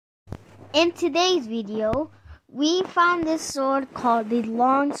In today's video, we found this sword called the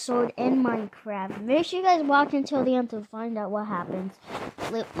Long Sword in Minecraft. Make sure you guys watch until the end to find out what happens.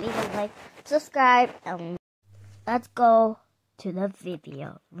 Leave a like, subscribe, and let's go to the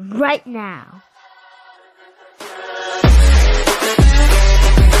video right now.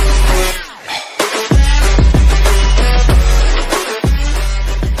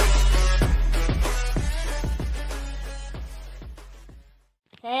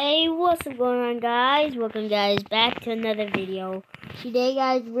 Hey, what's up going on, guys? Welcome guys back to another video. Today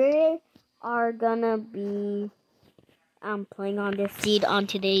guys, we are gonna be playing on this seed on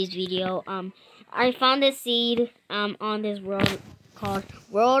today's video. I found this seed on this world called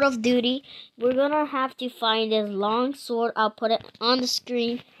World of Duty. We're gonna have to find this long sword. I'll put it on the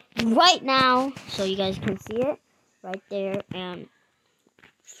screen right now so you guys can see it right there. And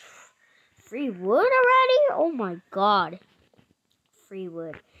free wood already? Oh my god. Free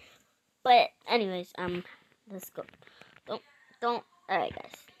wood. But anyways, let's go. Don't alright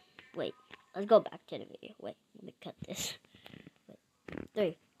guys. Wait. Let's go back to the video. Wait, let me cut this. Wait.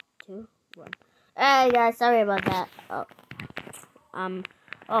 3, 2, 1. Alright guys, sorry about that.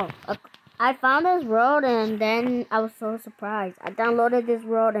 I found this world and then I was so surprised. I downloaded this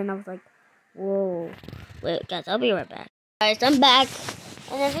world and I was like, whoa. Wait guys, I'll be right back. Guys, I'm back.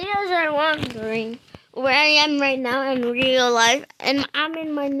 And the videos are wondering where I am right now in real life, and I'm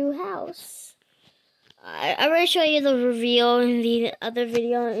in my new house. I already showed you the reveal in the other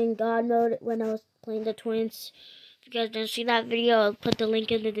video in God mode when I was playing the twins. If you guys didn't see that video, I'll put the link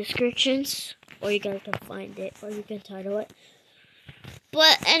in the descriptions, or you guys can find it, or you can title it.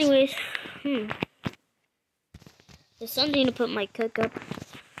 But anyways, there's something to put my cook up.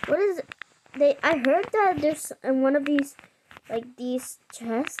 What is it? I heard that there's in one of these, like these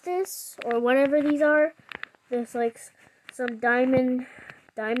chests or whatever these are, there's like some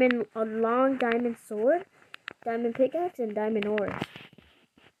a long diamond sword, diamond pickaxe, and diamond ore.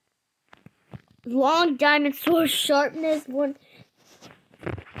 Long diamond sword, sharpness 1.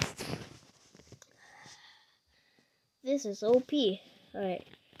 This is OP. Alright.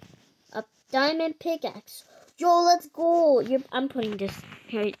 A diamond pickaxe. Yo, let's go. I'm putting this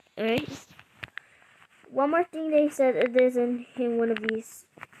right. Alright. One more thing they said it is in one of these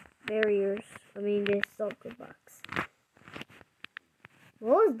barriers. I mean, this circle box.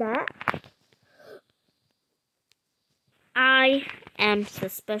 What was that? I am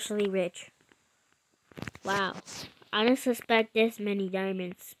especially rich. Wow. I didn't suspect this many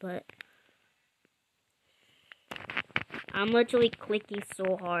diamonds, but I'm literally clicking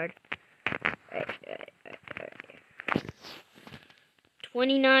so hard. Right.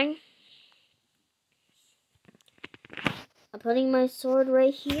 29. I'm putting my sword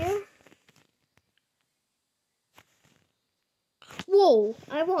right here. Whoa,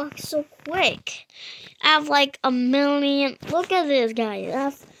 I walk so quick. I have like a million. Look at this, guys. I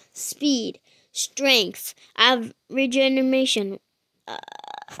have speed, strength. I have regeneration.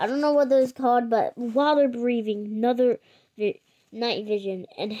 I don't know what this is called, but water breathing, another night vision,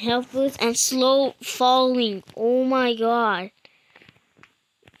 and health boost, and slow falling. Oh my god.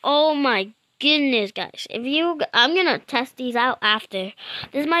 Oh my goodness, guys. I'm gonna test these out after.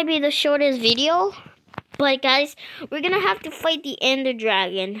 This might be the shortest video, but guys, we're gonna have to fight the Ender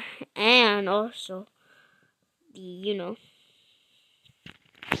Dragon and also the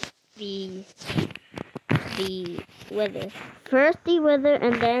wither. First the wither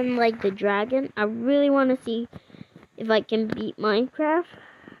and then like the dragon. I really want to see if I can beat Minecraft.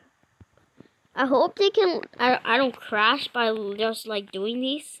 I hope they can. I don't crash by just like doing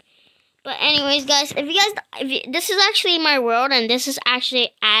these. But anyways, guys, this is actually my world, and this is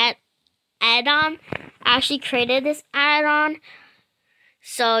actually add-on. I actually created this add-on.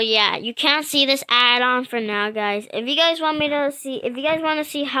 So yeah, you can't see this add-on for now, guys. If you guys want to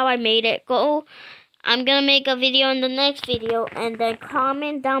see how I made it, I'm gonna make a video in the next video, and then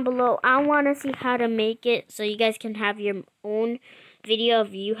comment down below. I want to see how to make it, so you guys can have your own video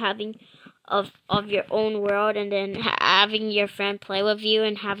of you having of your own world, and then having your friend play with you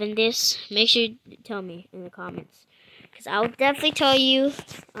and having this. Make sure you tell me in the comments, because I'll definitely tell you.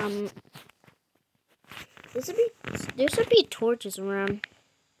 There should be torches around.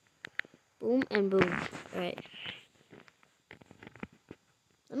 Boom and boom. Alright.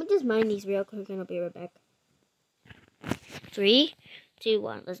 Let me just mine these real quick and I'll be right back. 3, 2,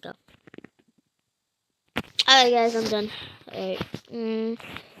 1. Let's go. Alright guys, I'm done. Alright.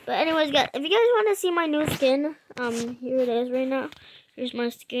 But anyways, guys, if you guys want to see my new skin, here it is right now. Here's my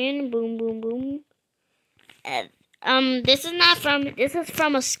skin. Boom, boom, boom. This is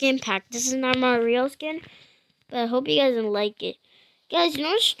from a skin pack. This is not my real skin, but I hope you guys like it. Guys, you know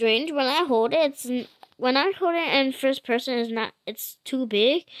what's strange? When I hold it, in first person, it's too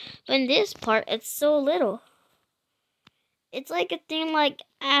big. But in this part, it's so little. It's like a thing like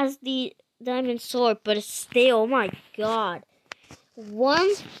as the diamond sword, but it's still, oh my god. One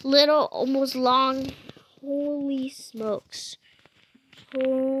little, almost long, holy smokes.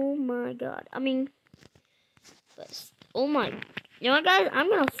 Oh my god. I mean, but, oh my, you know what guys, I'm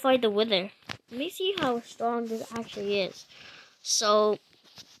gonna fight the wither. Let me see how strong this actually is. So,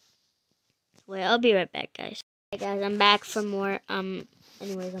 wait, I'll be right back, guys. Hey guys, I'm back for more,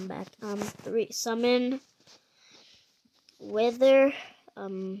 anyways, I'm back. 3, summon, wither,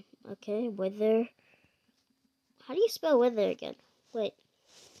 okay, wither. How do you spell wither again? Wait.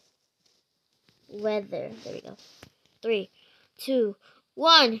 Weather. There we go. 3, 2,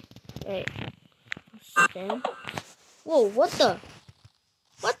 1. Wait. Stand. Whoa, what the?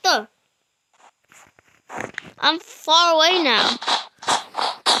 What the? I'm far away now.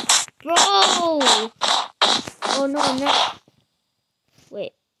 Bro! Oh no, no.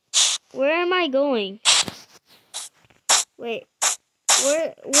 Wait. Where am I going? Wait. Where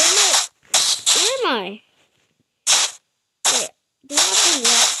am I? Wait. Do I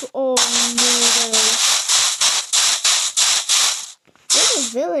have to walk? Oh no. Where's the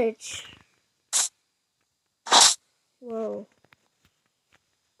village? Whoa.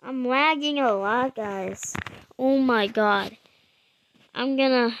 I'm lagging a lot, guys. Oh my god. I'm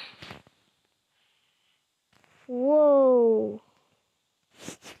gonna... Whoa.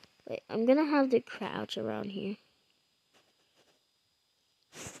 Wait, I'm gonna have to crouch around here.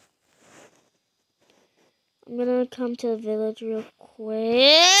 I'm gonna come to the village real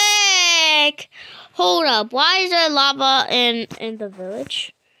quick. Hold up. Why is there lava in the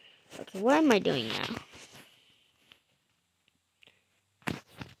village? Okay, what am I doing now?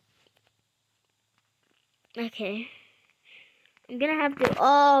 Okay. I'm gonna have to...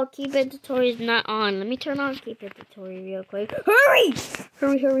 Oh, keep inventory is not on. Let me turn on keep inventory real quick. Hurry!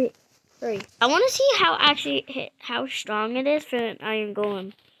 Hurry, hurry, hurry. I want to see how strong it is for an iron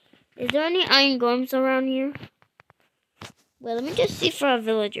golem. Is there any iron golems around here? Well, let me just see for a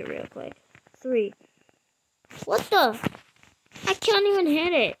villager real quick. 3. What the? I can't even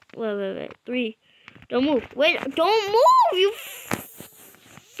hit it. Wait. 3. Don't move. Wait, don't move, you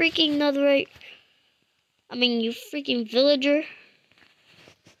freaking netherite. You freaking villager.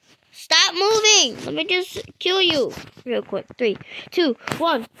 Stop moving. Let me just kill you real quick. 3, 2,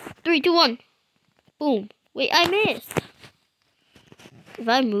 1. 3, 2, 1. Boom. Wait, I missed. If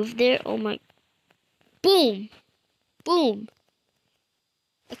I move there, oh my. Boom. Boom.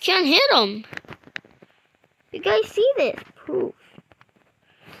 I can't hit him. You guys see this? Proof.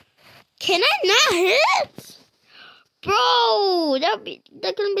 Can I not hit? Bro, that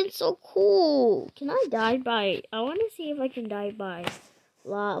could have been so cool. Can I die by... I want to see if I can die by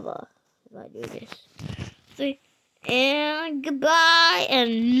lava. If I do this. 3. And goodbye.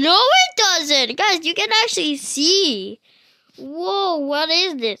 And no, it doesn't. Guys, you can actually see. Whoa, what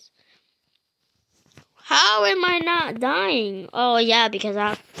is this? How am I not dying? Oh, yeah, because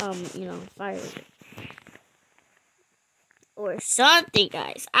I, fire or something,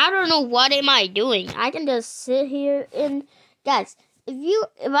 guys. I don't know what am I doing. I can just sit here and, guys, if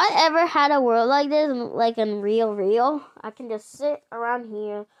I ever had a world like this, like in real, I can just sit around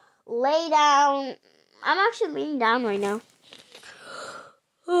here, lay down. I'm actually laying down right now.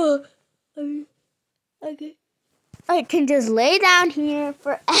 Oh, okay. I can just lay down here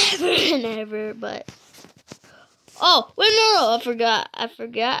forever and ever, but... Oh, wait, no, I forgot.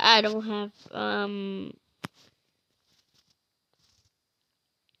 I don't have,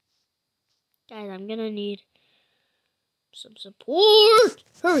 Guys, I'm gonna need some support.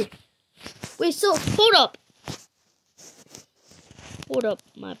 Hurry. Wait, so, hold up. Hold up,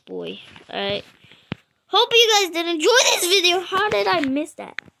 my boy. Alright. Hope you guys did enjoy this video. How did I miss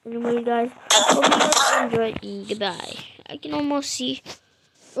that? Anyway, guys, hope you guys enjoyed. Goodbye. I can almost see...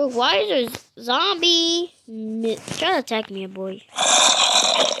 Bro, why is there a zombie? Try to attack me, boy.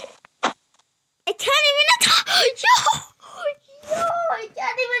 I can't even attack. Yo, I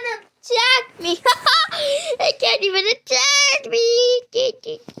can't even attack me. I can't even attack me.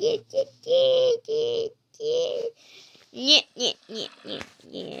 Yeah.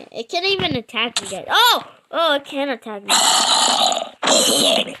 It can't even attack me, guys. Oh, it can attack me.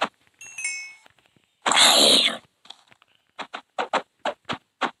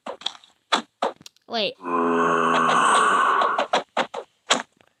 Wait.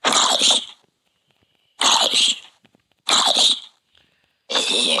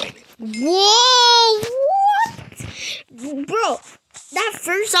 Whoa! What? Bro, that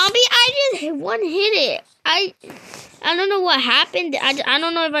first zombie, I just hit it. I I don't know what happened. I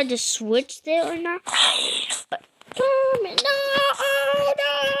don't know if I just switched it or not. But no,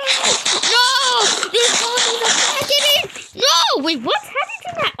 this boss is attacking me. No, wait, what's happening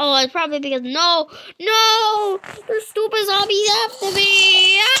to that? Oh, it's probably because no, the stupid zombie's after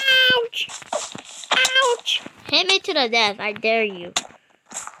me. Ouch, ouch. Hit me to the death. I dare you.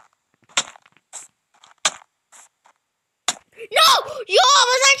 No, yo, I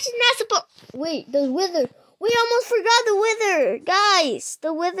was actually not supposed. Wait, the wither. We almost forgot the wither, guys.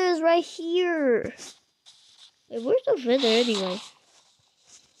 The wither is right here. Wait, where's the wither anyway?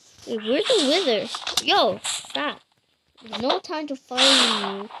 Wait, where's the wither? Yo, stop. There's no time to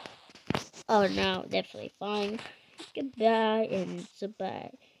find you. Oh, no, definitely fine. Goodbye and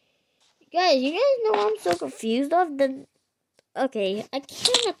goodbye. Guys, you guys know I'm so confused of the. Okay, I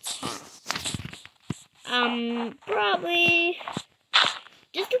can't attack. Probably.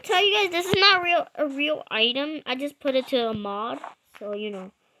 Just to tell you guys, this is not a real item. I just put it to a mod, so you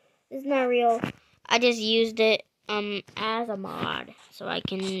know, it's not real. I just used it as a mod, so I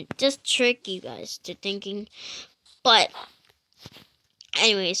can just trick you guys to thinking. But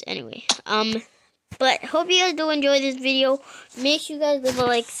anyways, but hope you guys do enjoy this video. Make sure you guys leave a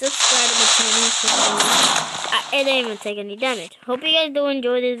like, subscribe to my channel. It didn't even take any damage. Hope you guys do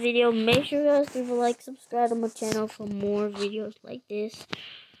enjoy this video. Make sure you guys leave a like, subscribe to my channel for more videos like this.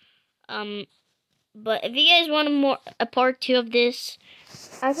 But if you guys want a part 2 of this,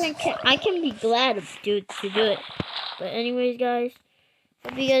 I think I can be glad to do it. But anyways, guys,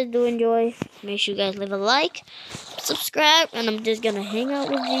 hope you guys do enjoy. Make sure you guys leave a like, subscribe, and I'm just gonna hang out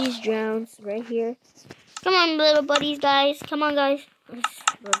with these drowns right here. Come on, little buddies, guys. Come on, guys.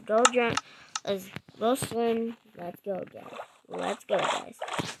 Let's go drown. Let's go swim. Let's go, guys. Let's go, guys.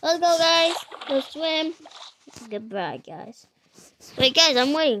 Let's go, guys. Go swim. Goodbye, guys. Wait, guys,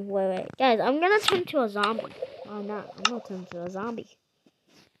 I'm waiting. Wait. Guys, I'm gonna turn to a zombie. Why not? I'm gonna turn to a zombie.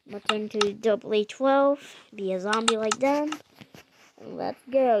 I'm gonna turn to AA12. Be a zombie like them. Let's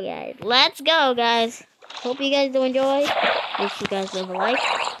go, guys. Let's go, guys. Hope you guys do enjoy. Make sure you guys leave a like,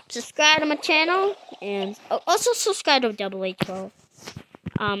 subscribe to my channel, and also subscribe to AA12.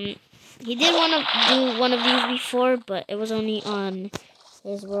 He did want to do one of these before, but it was only on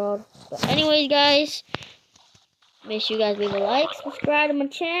his world. But anyways, guys, make sure you guys leave a like, subscribe to my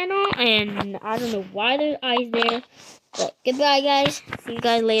channel, and I don't know why there's eyes there. But goodbye, guys. See you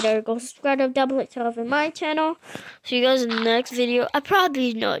guys later. Go subscribe to AA12 in my channel. See you guys in the next video. I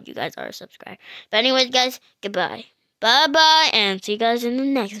probably know you guys are subscribed. But anyways, guys, goodbye. Bye-bye, and see you guys in the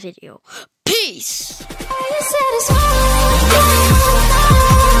next video. Peace!